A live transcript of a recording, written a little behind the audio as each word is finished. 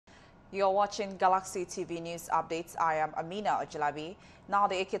You're watching Galaxy TV News Updates. I am Amina Ojalabi. Now,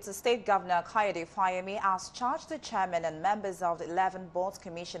 the Ekiti State Governor Kayode Fayemi has charged the chairman and members of the 11 boards,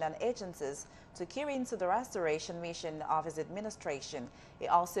 commission and agencies to key into the restoration mission of his administration. He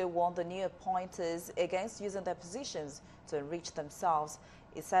also warned the new appointees against using their positions to enrich themselves.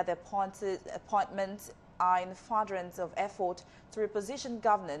 He said the appointments are in furtherance of effort to reposition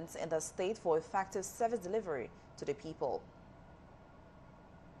governance in the state for effective service delivery to the people.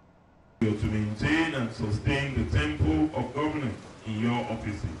 To maintain and sustain the tempo of governance in your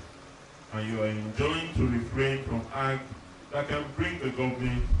offices, and you are enjoined to refrain from acts that can bring the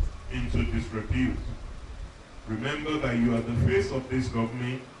government into disrepute. Remember that you are the face of this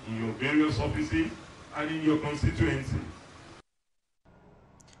government in your various offices and in your constituencies.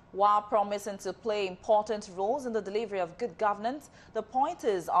 While promising to play important roles in the delivery of good governance, the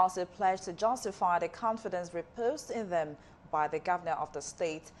appointees also pledged to justify the confidence reposed in them by the governor of the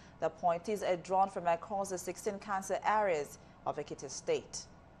state. The appointees are drawn from across the 16 council areas of Ekiti State.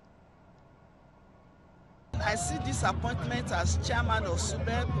 I see this appointment as chairman of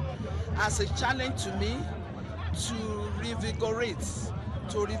SUBEB as a challenge to me to revigorate,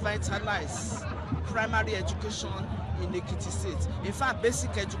 to revitalize primary education in Ekiti State. In fact,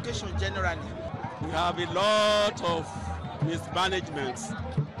 basic education generally. We have a lot of mismanagement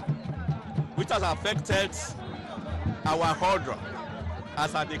which has affected our order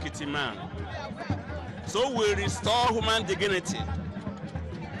as an Ekiti man. So we restore human dignity.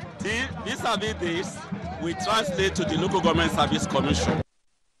 This we translate to the Local Government Service Commission.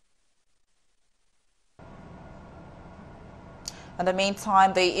 In the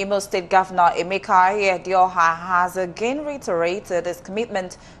meantime, the Imo State Governor Emeka Ihedioha has again reiterated his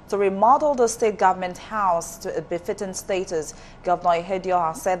commitment to remodel the state government house to a befitting status. Governor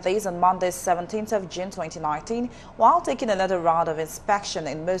Ihedioha said this on Monday, 17th of June 2019, while taking another round of inspection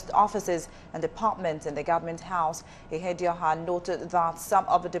in most offices and departments in the government house. Ihedioha noted that some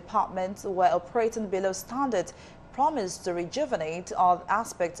of the departments were operating below standard, promised to rejuvenate all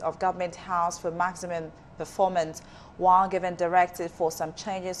aspects of government house for maximum performance. While giving directive for some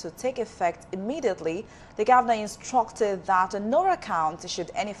changes to take effect immediately, the governor instructed that on no account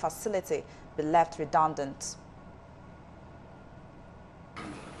should any facility be left redundant.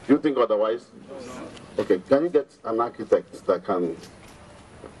 Do you think otherwise? Okay, can you get an architect that can,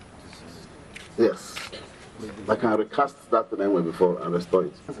 yes, that can recast that anyway before and restore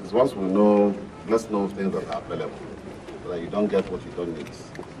it? Once we know, let's know things that are available, so that you don't get what you don't need.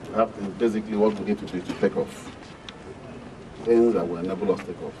 We have to, basically what we need to do is to take off things that will enable us to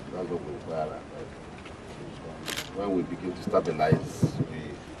take off. That's what we require. When we begin to stabilize,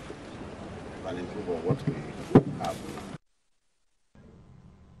 we can improve on what we have.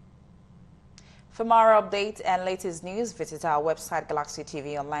 For more updates and latest news, visit our website,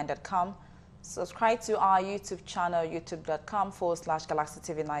 galaxytvonline.com. Subscribe to our YouTube channel,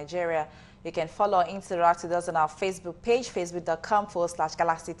 youtube.com/GalaxyTV Nigeria. You can follow or interact with us on our Facebook page,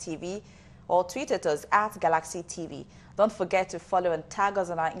 facebook.com/GalaxyTV, or tweet at us @GalaxyTV. Don't forget to follow and tag us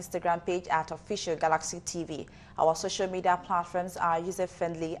on our Instagram page @OfficialGalaxyTV. Our social media platforms are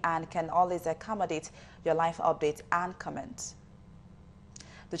user-friendly and can always accommodate your live updates and comments.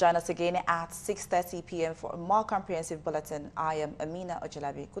 To join us again at 6:30 p.m. for a more comprehensive bulletin, I am Amina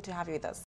Ojalabi. Good to have you with us.